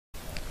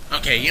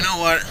Okay, you know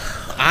what?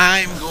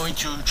 I'm going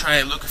to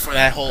try looking for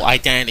that whole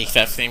identity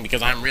theft thing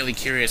because I'm really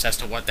curious as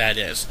to what that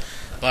is.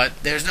 But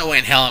there's no way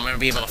in hell I'm going to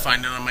be able to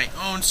find it on my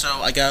own, so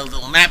I got a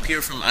little map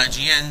here from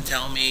IGN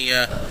telling me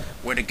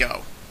where to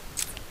go.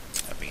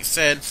 That being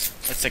said,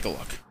 let's take a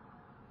look.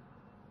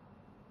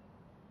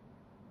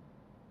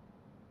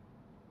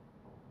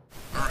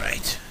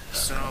 Alright,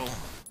 so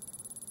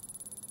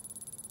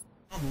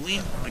probably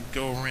want to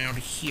go around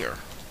here.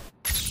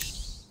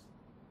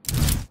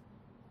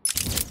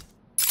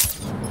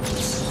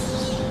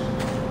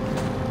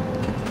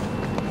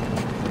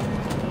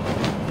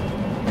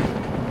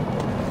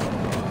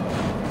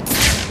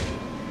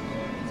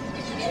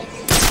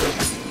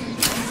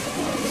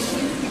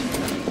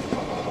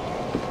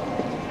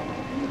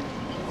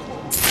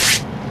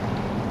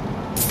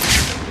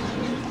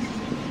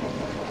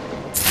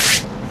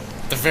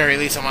 At the very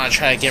least, I want to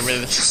try to get rid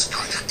of this. Just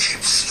going to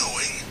keep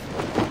snowing.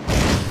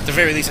 At the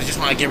very least, I just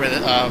want to get rid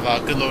of a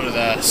good load of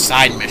the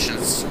side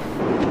missions.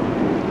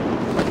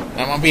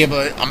 I won't be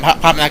able to, I'm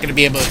probably not going to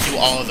be able to do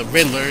all of the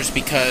Riddlers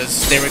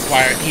because he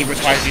requires you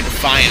to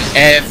find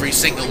every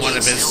single one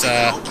of his,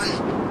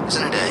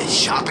 Isn't it a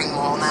shopping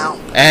mall now?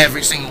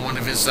 every single one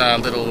of his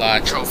little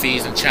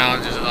trophies and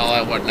challenges and all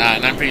that whatnot,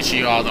 and I'm pretty sure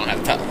you all don't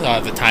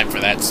have the time for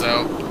that,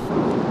 so.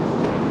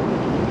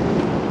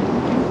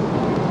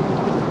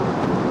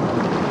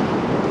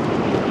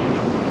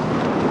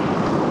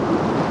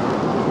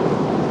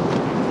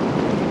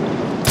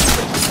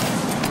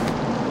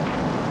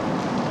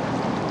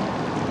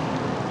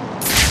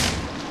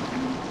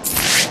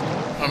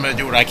 I'm gonna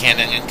do what I can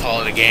and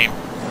call it a game.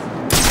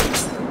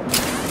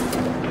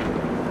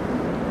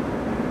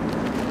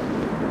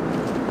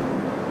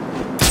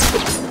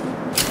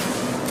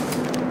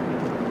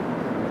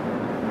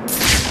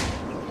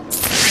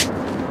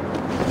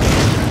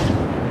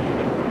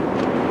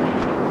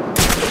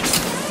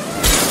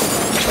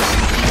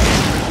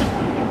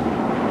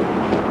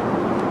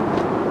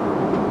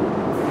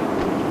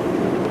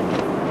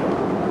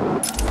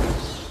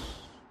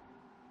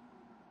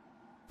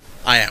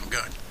 I am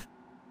good.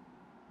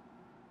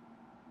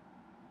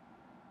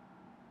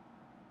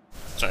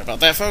 Sorry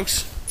about that,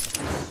 folks.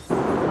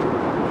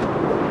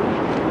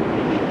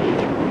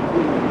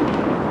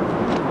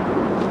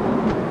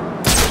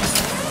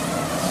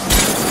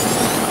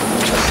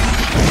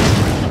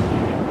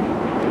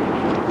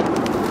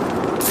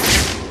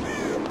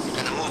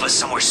 They're gonna move us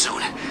somewhere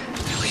soon.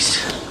 At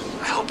least,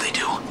 I hope they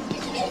do.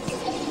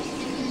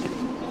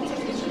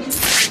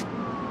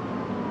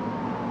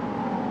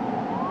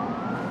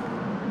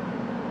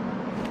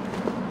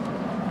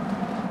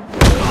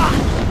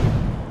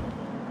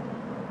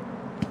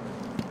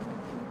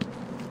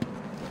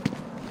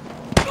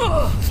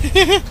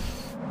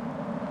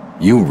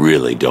 You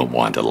really don't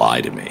want to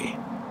lie to me.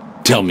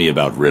 Tell me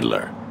about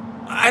Riddler.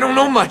 I don't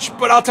know much,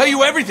 but I'll tell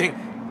you everything.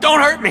 Don't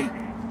hurt me.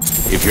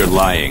 If you're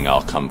lying,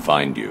 I'll come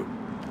find you.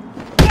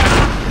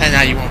 And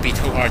now you won't be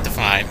too hard to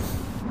find.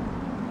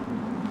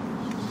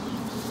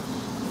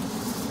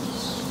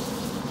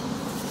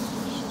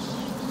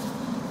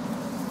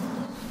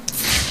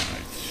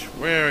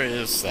 Where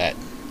is that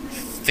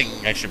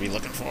thing I should be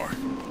looking for?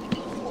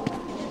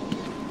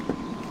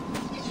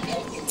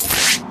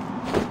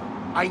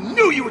 I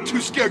knew you were too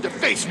scared to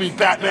face me,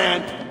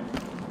 Batman!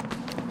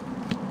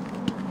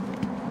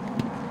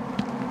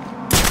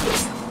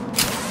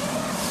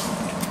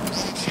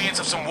 Chance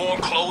of some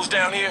warm clothes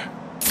down here?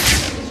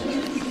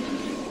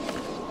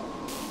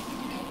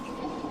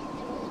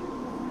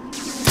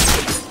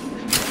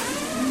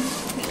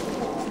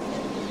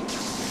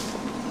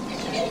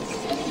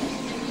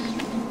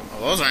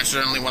 Well, those aren't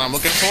certainly what I'm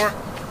looking for.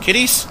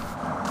 Kitties?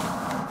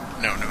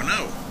 No, no,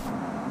 no.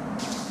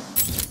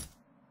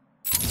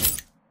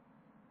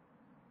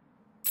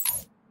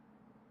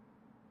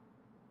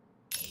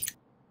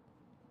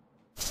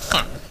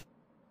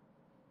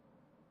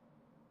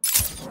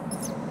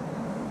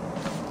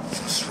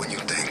 Just when you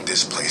think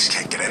this place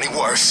can't get any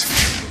worse,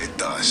 it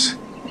does.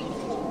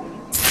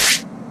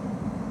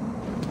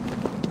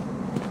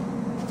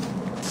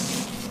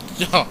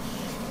 Yo,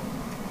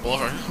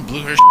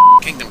 blew her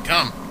kingdom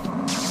come.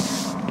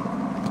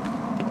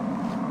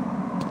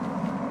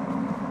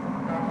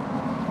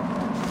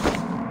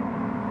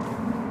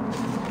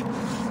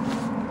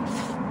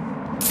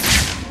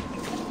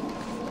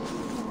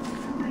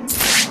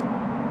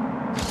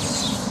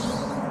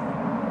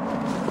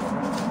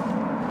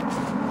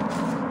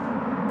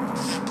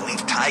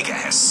 Tiger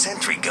has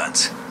sentry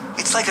guns.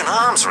 It's like an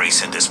arms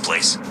race in this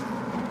place.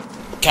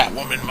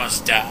 Catwoman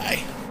must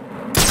die.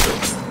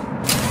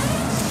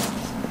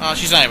 Oh,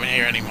 she's not even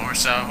here anymore,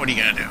 so what are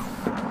you gonna do?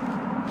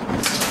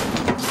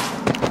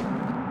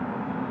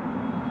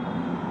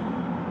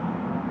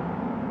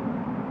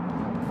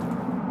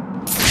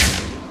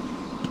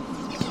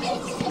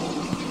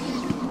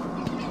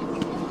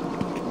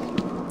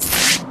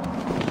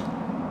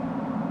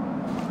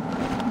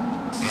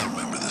 I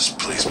remember this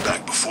place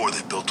back before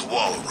they built a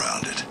wall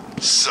around it.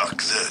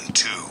 Sucked then,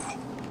 too.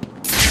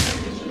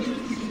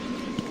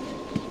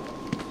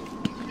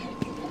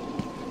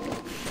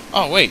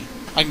 Oh, wait.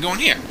 I can go in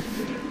here.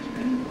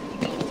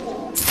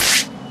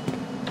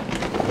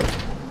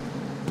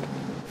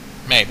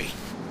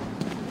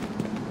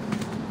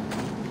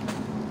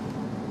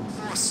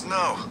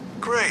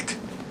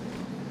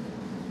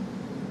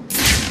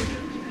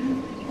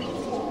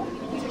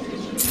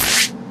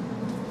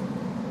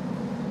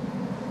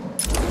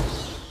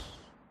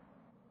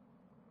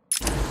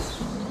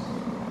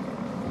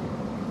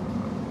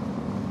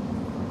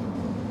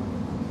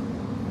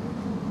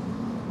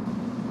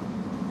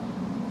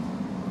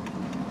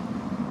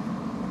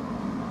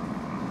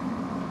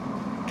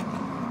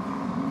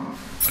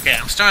 Okay,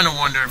 I'm starting to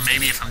wonder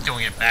maybe if I'm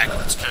doing it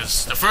backwards,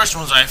 because the first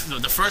one I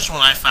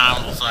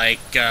found was like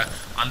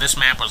on this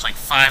map was like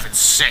 5 and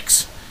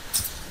 6,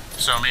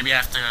 so maybe I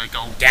have to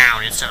go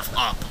down instead of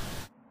up.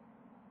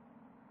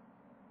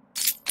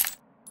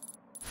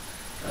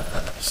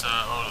 So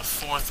the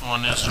fourth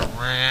one is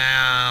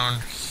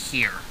around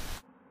here.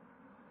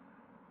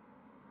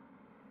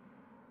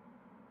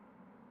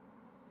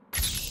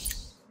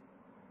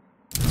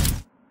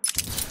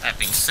 That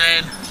being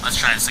said, let's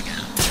try this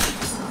again.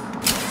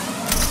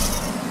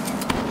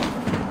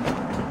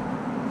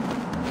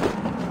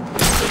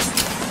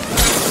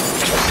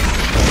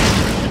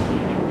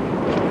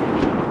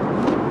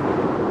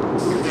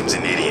 Kim's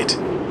an idiot.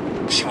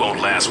 She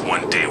won't last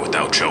one day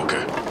without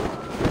Joker.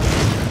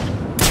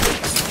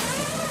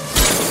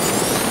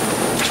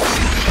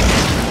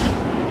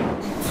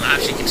 Now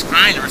she keeps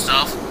crying to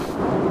herself.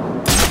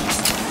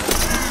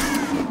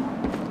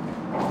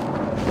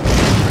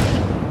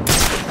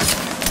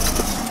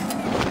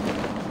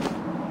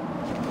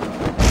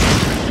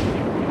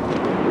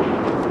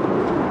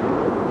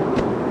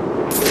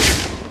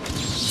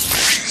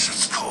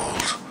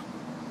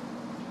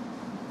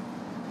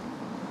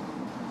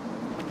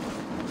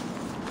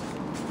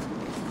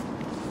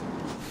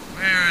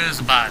 Where is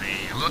a body?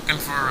 I'm looking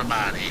for a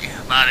body.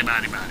 Body,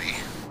 body, body.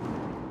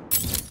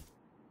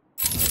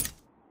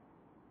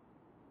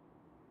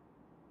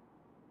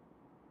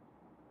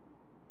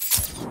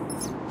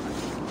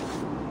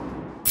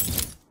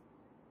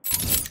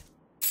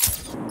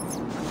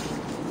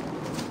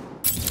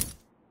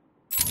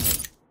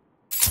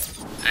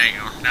 There you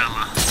go. Now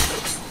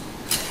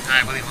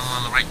I believe I'm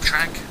on the right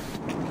track.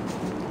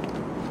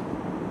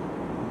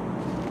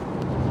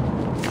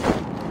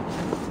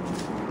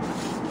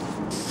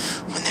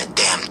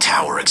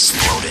 Tower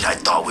exploded. I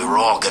thought we were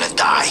all gonna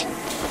die.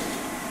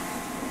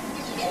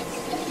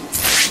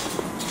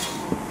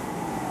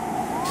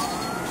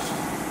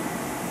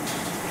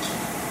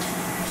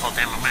 Oh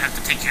damn, I'm gonna have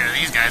to take care of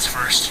these guys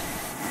first.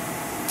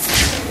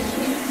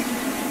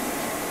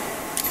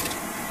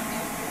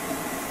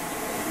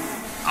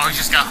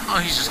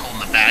 He's just holding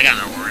the bag. I got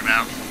nothing to worry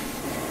about.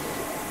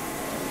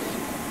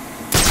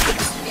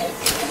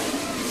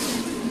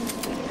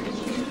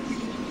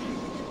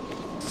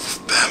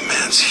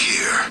 Batman's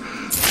here.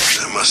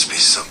 There must be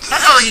something. How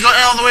the hell you got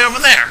all the way over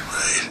there?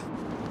 Right.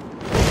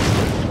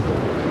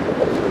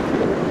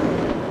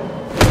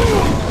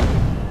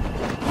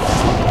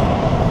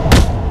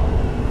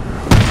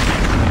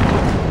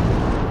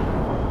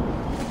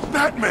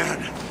 Batman!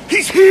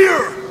 He's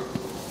here!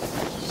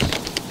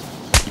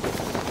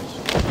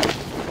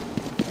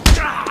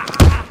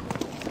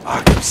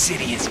 Arkham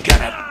City is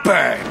gonna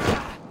burn!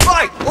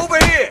 Right, over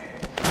here!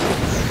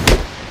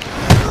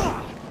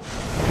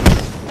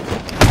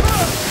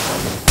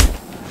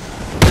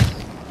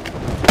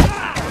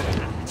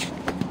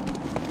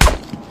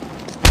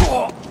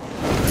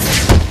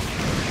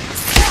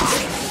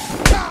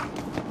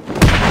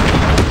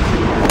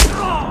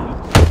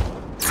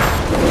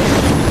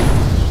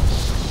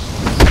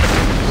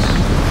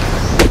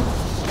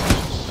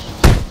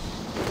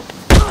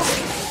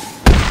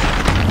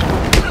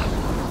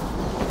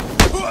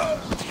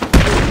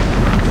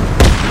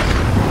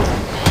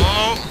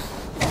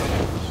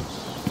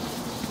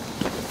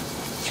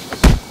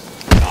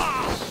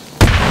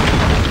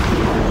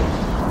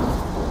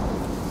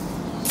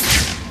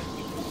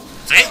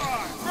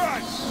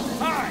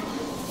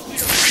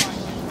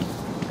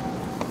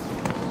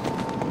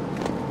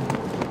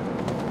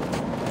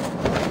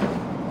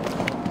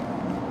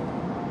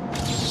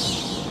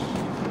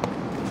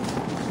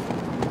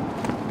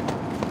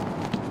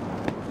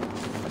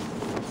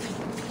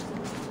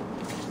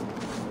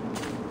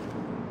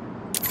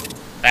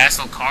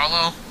 Basil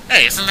Carlo?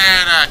 Hey, isn't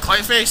that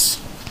Clayface?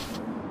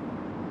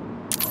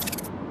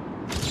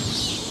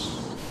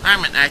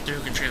 I'm an actor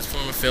who can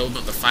transform a film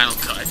with the final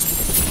cut.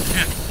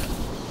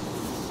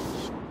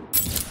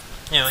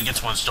 He only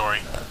gets one story.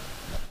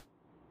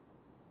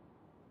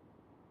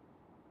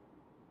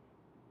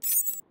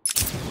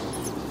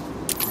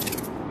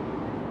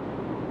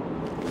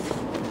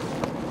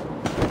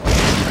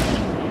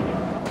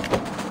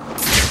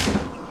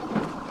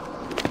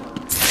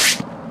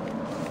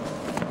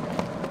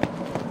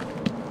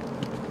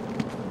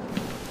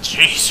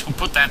 Jeez, who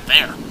put that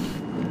there?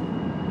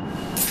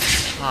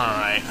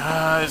 Alright,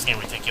 this is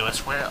getting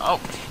ridiculous. Where? Oh,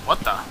 what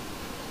the?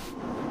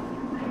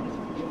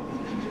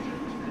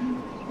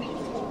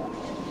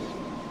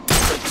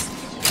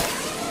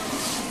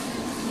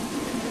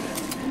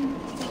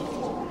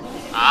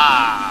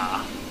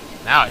 Ah,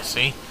 now I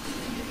see.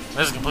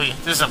 This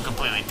is something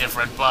completely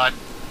different, but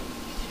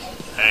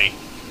hey.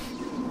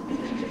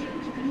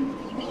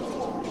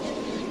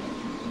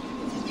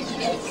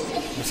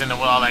 It's into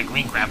what all that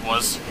green crap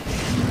was.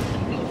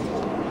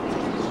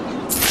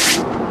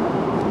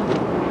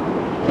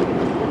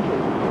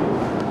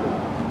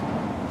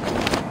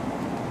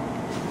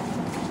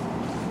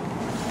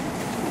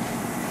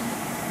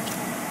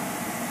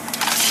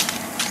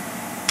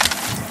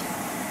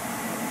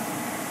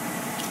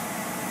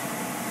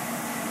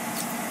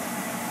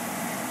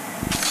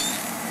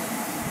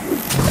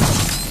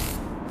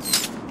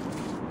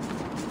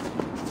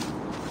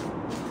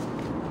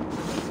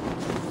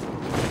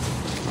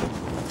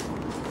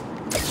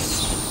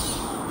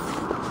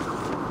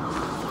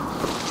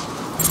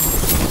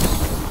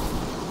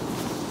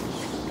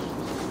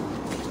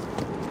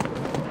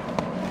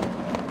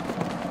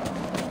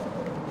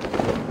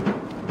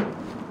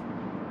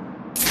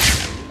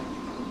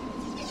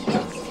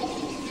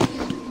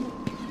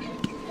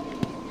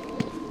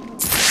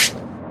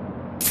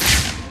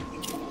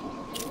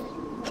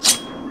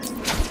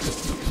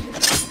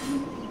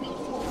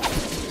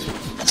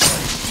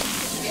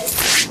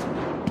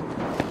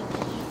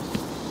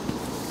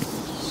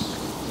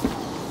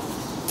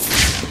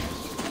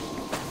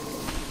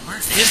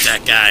 is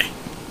that guy?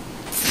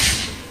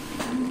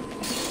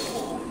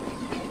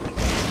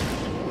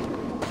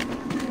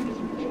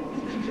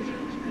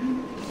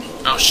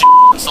 Oh shit,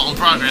 assault in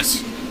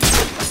progress.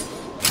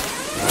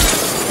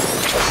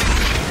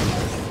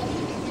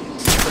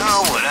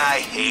 Oh, what I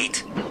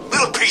hate.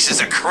 Little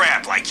pieces of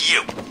crap like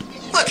you.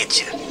 Look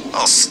at you,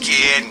 all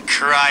scared and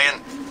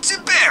crying. It's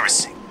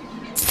embarrassing.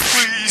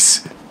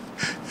 Please.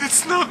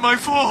 It's not my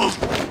fault.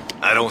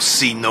 I don't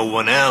see no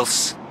one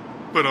else.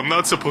 But I'm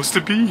not supposed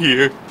to be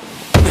here.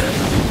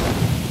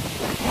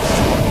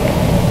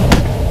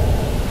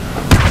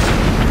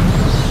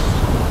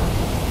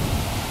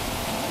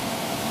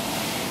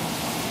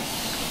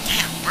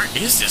 Damn, where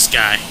is this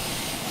guy?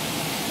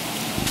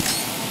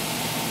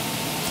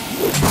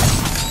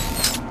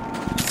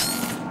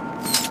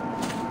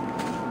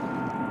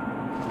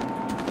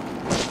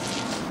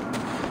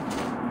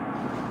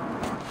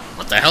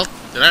 What the hell?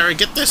 Did I already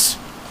get this?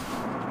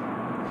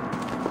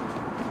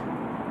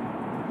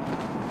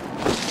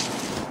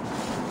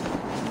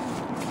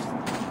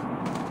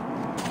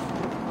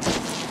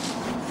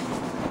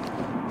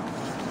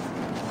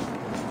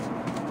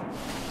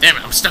 Damn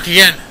it, I'm stuck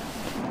again.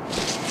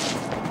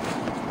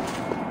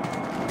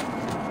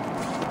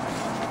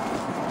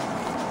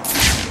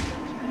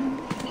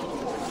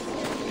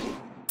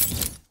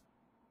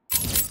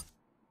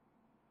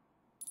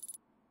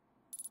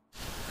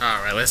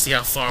 Alright, let's see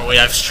how far away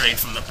I've strayed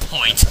from the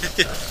point.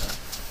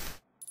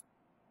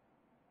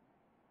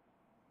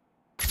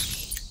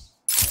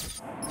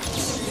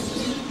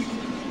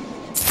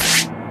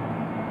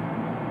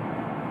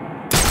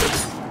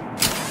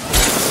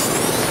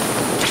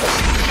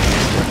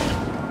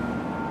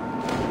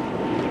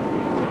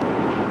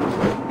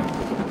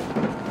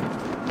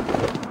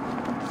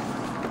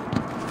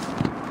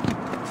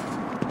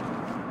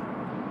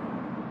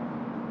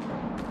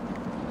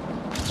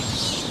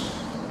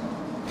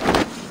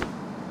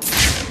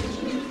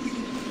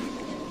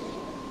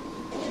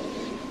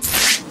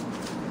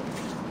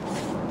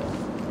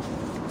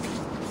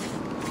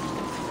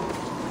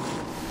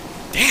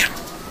 Damn!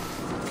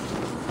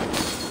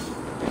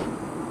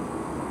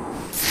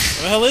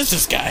 Where the hell is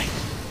this guy?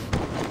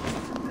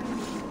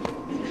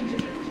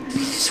 Might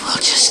as well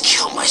just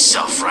kill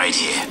myself right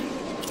here.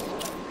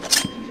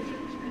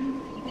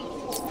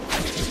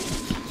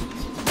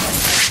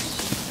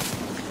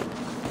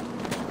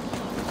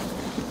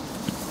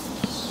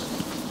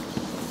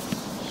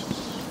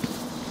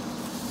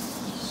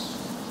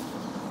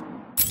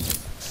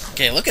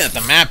 Okay, looking at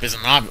the map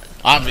isn't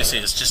obviously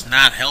it's just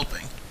not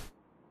helping.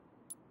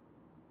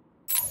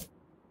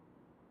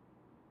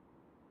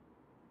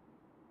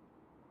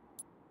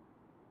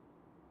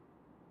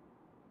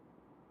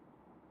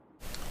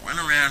 Run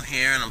around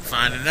here and I'm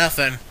finding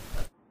nothing.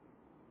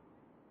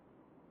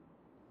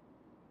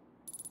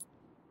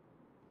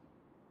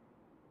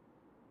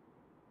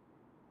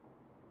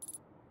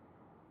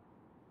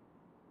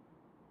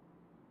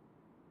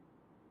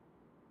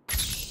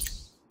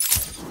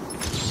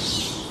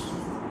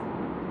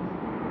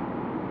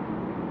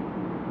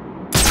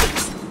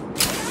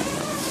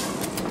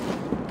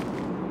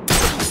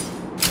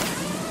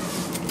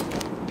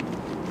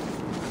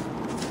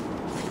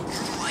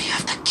 I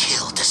have to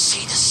kill to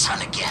see the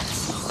sun again.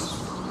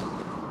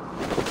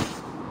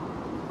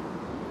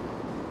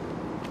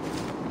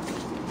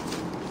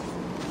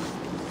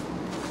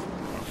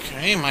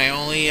 Okay, my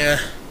only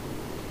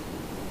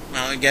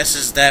guess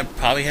is that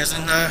probably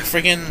hasn't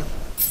friggin'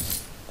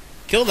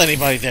 killed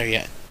anybody there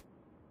yet.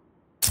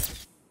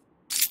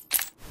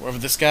 Wherever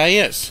this guy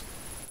is.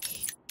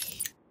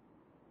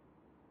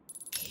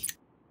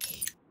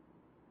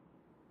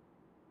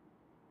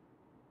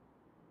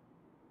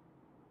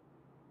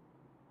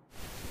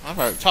 I've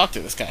already talked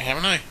to this guy,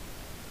 haven't I?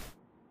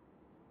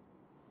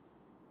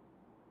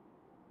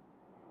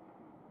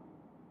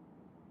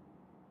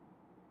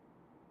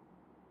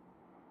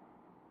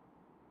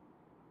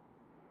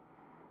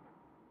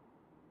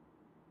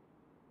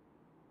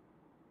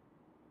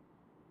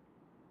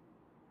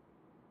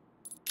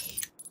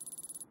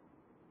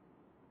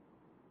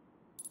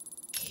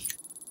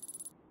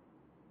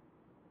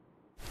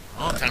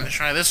 Well, time to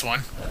try this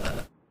one.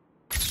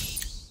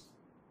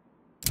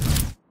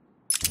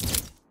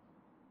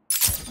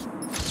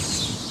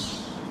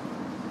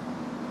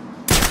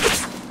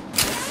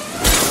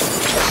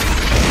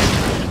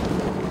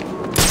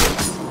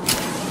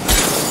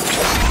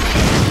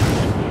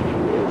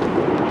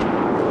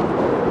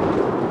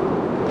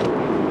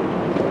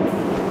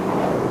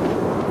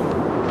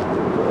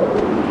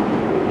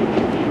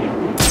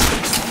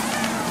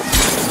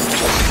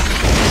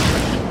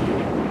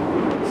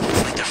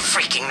 Like the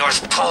freaking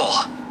North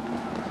Pole.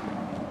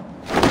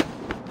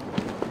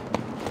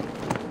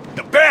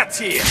 The bat's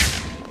here!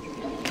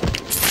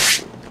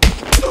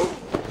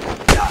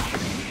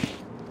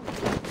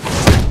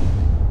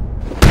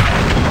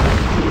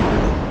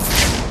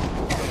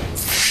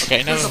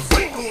 Okay, There's a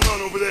fight going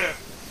on over there!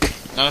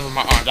 none of them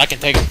are armed. I can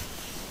take them.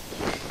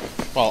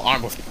 Well,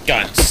 armed with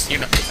guns, you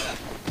know.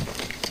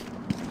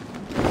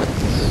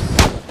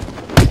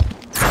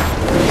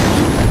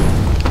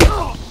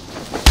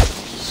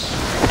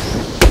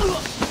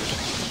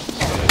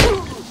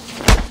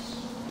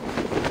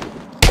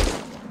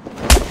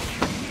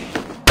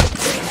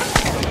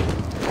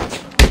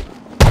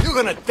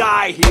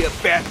 Die here,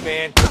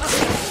 Batman!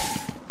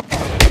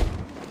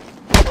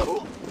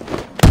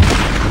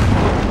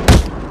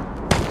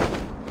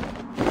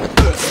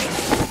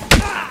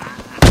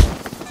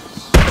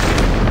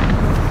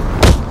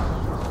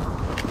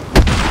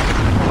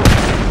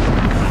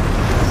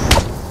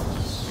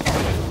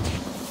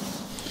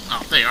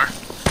 Oh, there you are.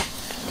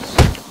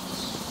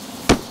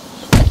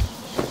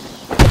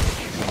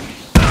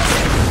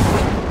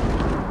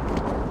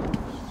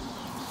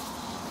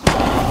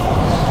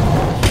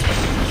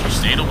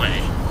 Stayed away.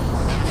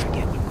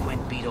 Forget when Quinn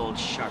beat old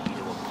Sharpie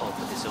to a pulp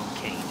with his own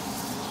cane.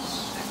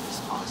 That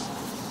was awesome.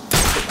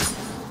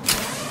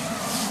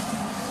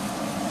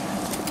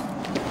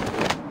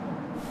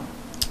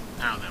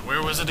 Now then,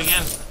 where was it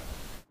again?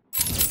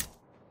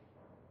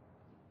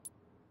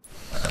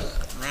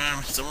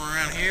 Somewhere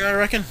around here, I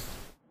reckon.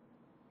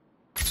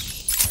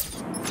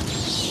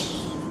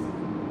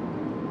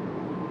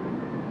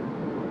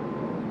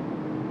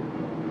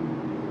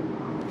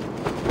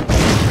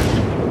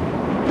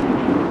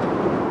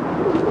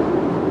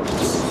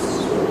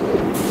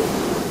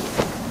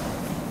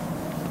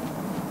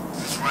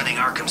 Running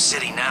Arkham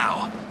City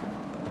now.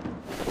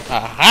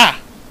 Aha!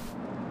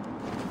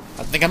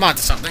 I think I'm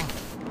onto something.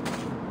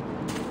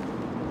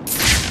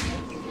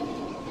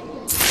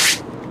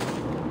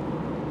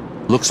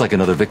 Looks like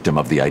another victim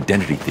of the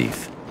identity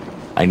thief.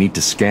 I need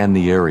to scan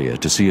the area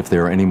to see if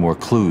there are any more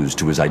clues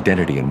to his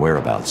identity and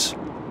whereabouts.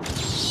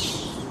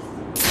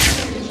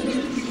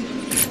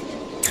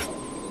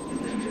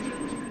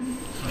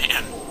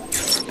 Man.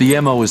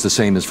 The MO is the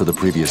same as for the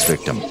previous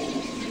victim.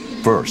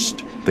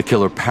 First, the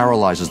killer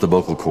paralyzes the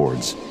vocal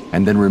cords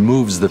and then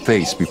removes the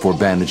face before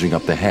bandaging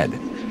up the head.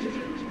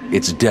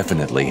 It's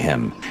definitely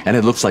him, and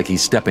it looks like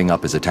he's stepping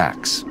up his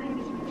attacks.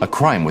 A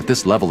crime with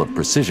this level of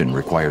precision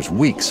requires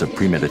weeks of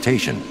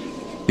premeditation.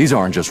 These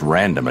aren't just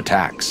random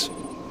attacks.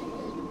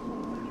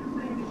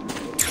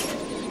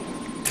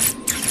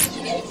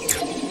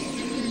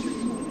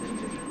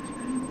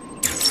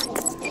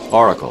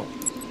 Oracle,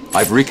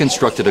 I've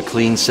reconstructed a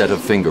clean set of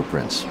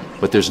fingerprints,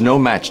 but there's no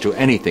match to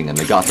anything in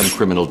the Gotham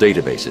criminal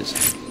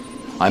databases.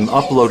 I'm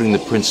uploading the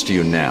prints to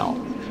you now.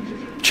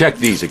 Check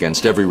these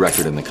against every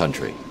record in the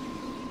country.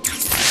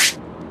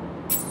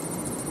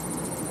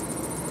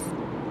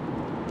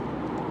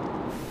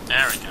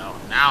 There we go.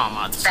 Now I'm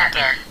onto something.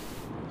 Batman,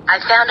 I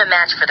found a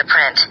match for the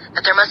print,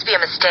 but there must be a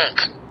mistake.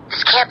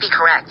 This can't be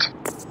correct.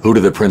 Who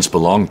do the prints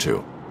belong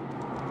to?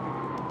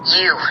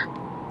 You.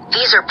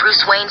 These are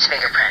Bruce Wayne's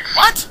fingerprints.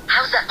 What?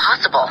 How's that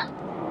possible?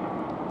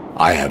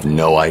 I have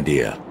no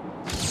idea.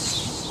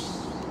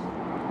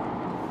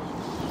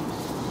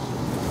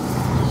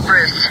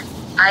 Bruce,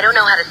 I don't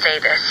know how to say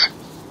this,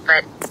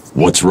 but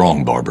What's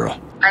wrong, Barbara?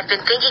 I've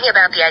been thinking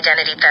about the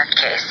identity theft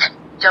case.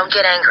 Don't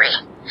get angry.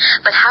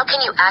 But how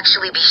can you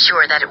actually be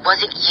sure that it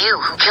wasn't you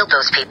who killed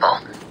those people?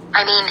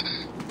 I mean,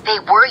 they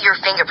were your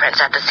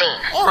fingerprints at the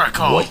scene.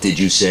 Oracle! What did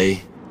you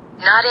say?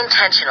 Not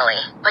intentionally,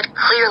 but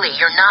clearly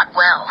you're not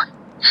well.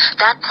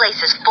 That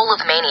place is full of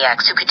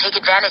maniacs who could take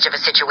advantage of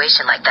a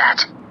situation like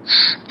that.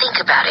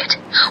 Think about it.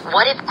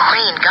 What if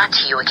Crane got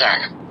to you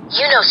again?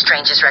 You know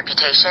Strange's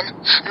reputation.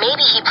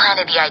 Maybe he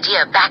planted the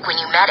idea back when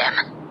you met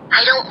him.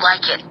 I don't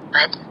like it,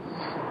 but...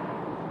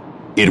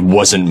 It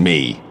wasn't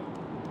me.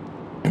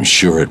 I'm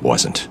sure it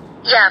wasn't.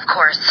 Yeah, of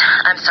course.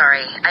 I'm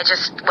sorry. I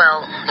just,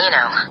 well, you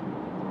know.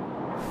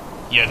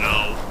 You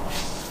know.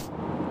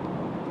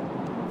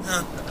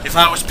 If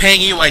I was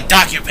paying you, I'd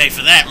dock your pay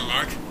for that,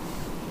 Mark.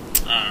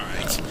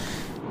 Alright.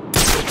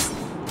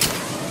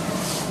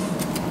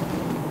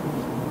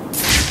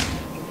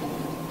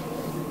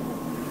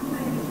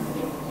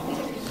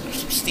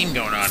 There's some steam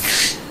going on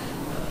here.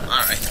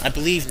 Alright, I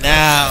believe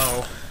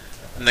now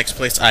the next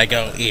place I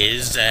go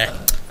is,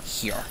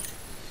 here.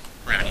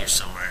 Around here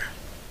somewhere.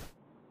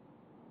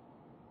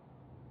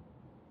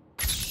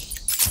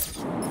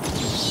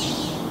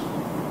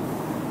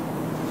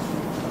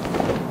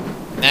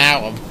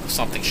 Now,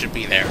 something should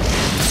be there.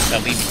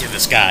 That'll lead me to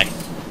this guy.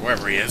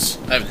 Wherever he is.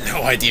 I have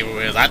no idea who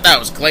he is. I thought it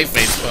was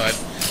Clayface,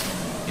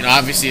 but... You know,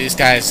 obviously this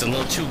guy is a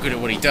little too good at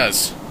what he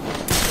does.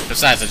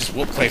 Besides, I just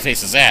whooped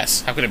Clayface's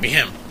ass. How could it be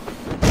him?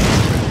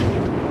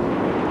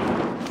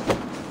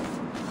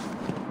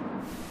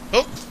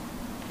 Oh!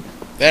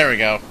 There we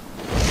go.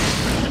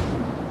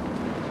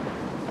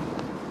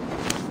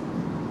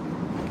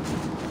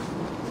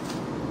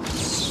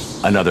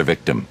 Another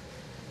victim.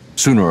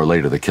 Sooner or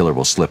later, the killer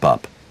will slip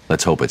up.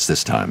 Let's hope it's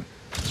this time.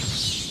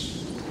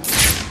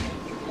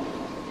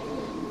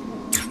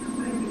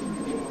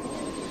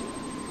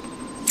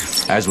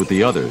 As with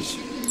the others,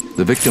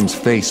 the victim's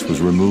face was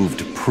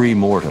removed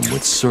pre-mortem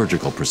with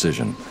surgical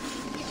precision.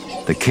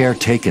 The care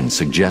taken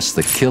suggests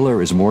the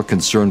killer is more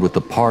concerned with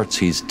the parts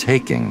he's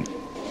taking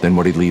than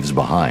what he leaves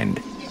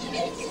behind.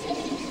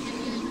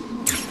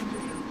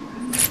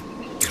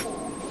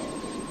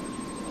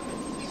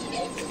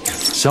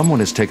 Someone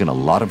has taken a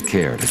lot of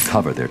care to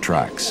cover their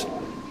tracks.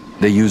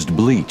 They used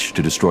bleach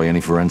to destroy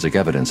any forensic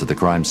evidence at the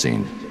crime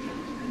scene.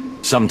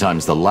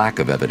 Sometimes the lack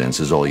of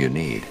evidence is all you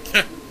need.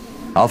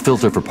 I'll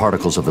filter for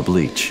particles of the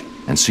bleach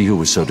and see who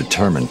was so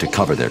determined to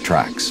cover their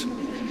tracks.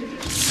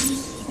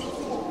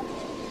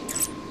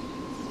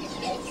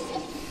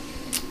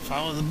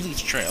 Follow the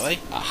bleach trail, eh?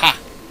 Aha!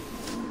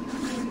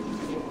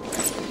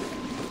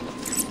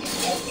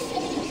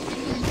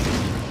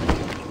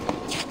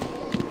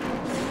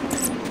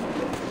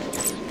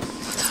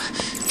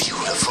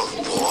 Beautiful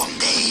warm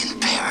day in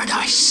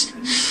paradise.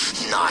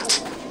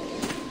 Not.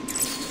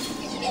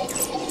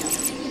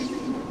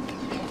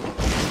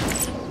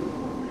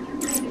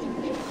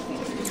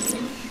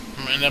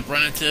 I'm gonna end up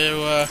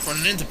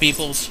running into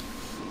peoples.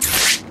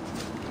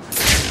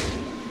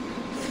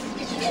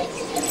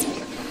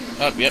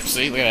 Oh, yep,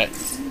 see, look at that.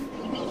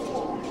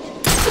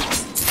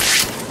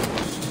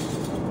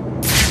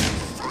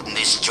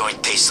 This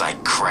joint tastes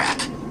like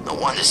crap. No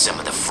wonder some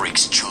of the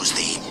freaks choose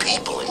to eat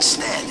people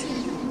instead.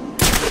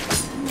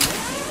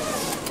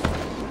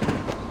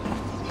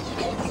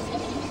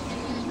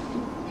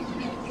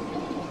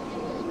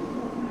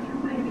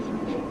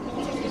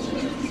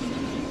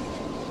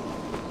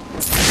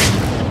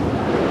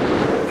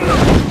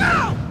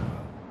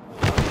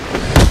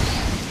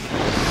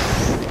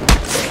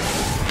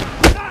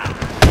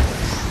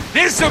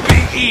 This'll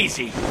be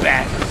easy,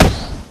 bat.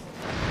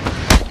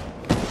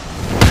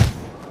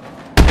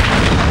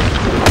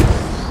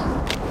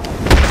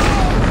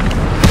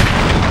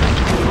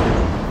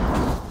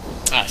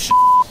 Ah, shit.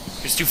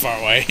 It's too far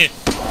away.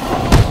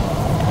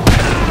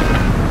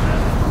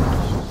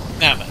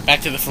 Now then,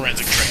 back to the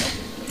forensic trail.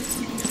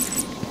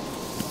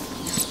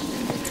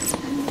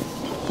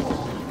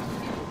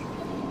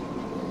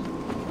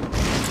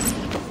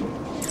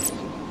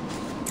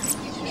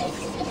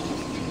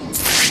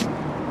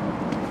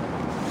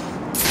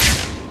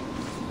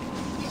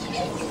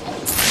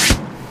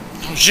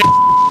 Oh, shit.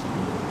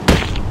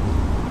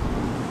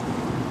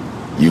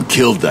 You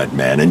killed that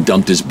man and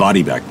dumped his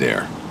body back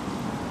there.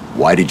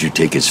 Why did you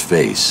take his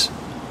face?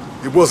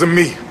 It wasn't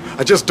me.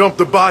 I just dumped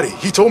the body.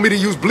 He told me to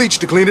use bleach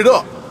to clean it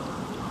up.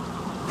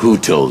 Who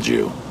told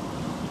you?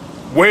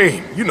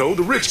 Wayne, you know,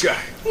 the rich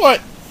guy. What?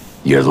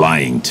 You're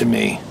lying to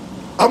me.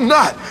 I'm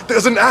not.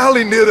 There's an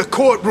alley near the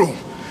courtroom.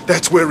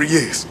 That's where he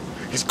is.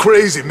 He's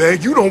crazy,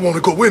 man. You don't want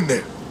to go in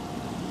there.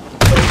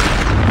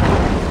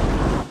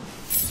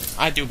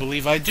 I do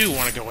believe I do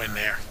want to go in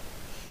there.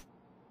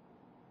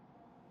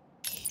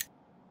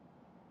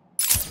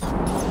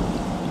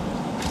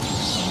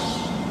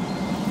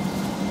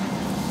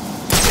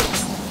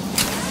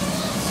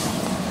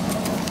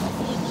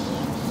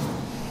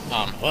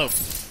 Hello.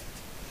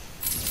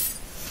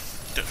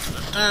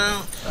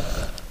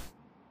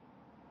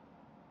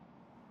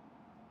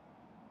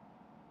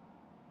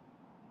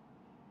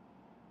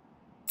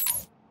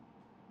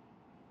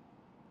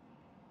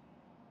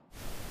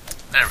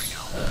 There we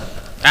go.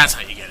 That's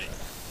how you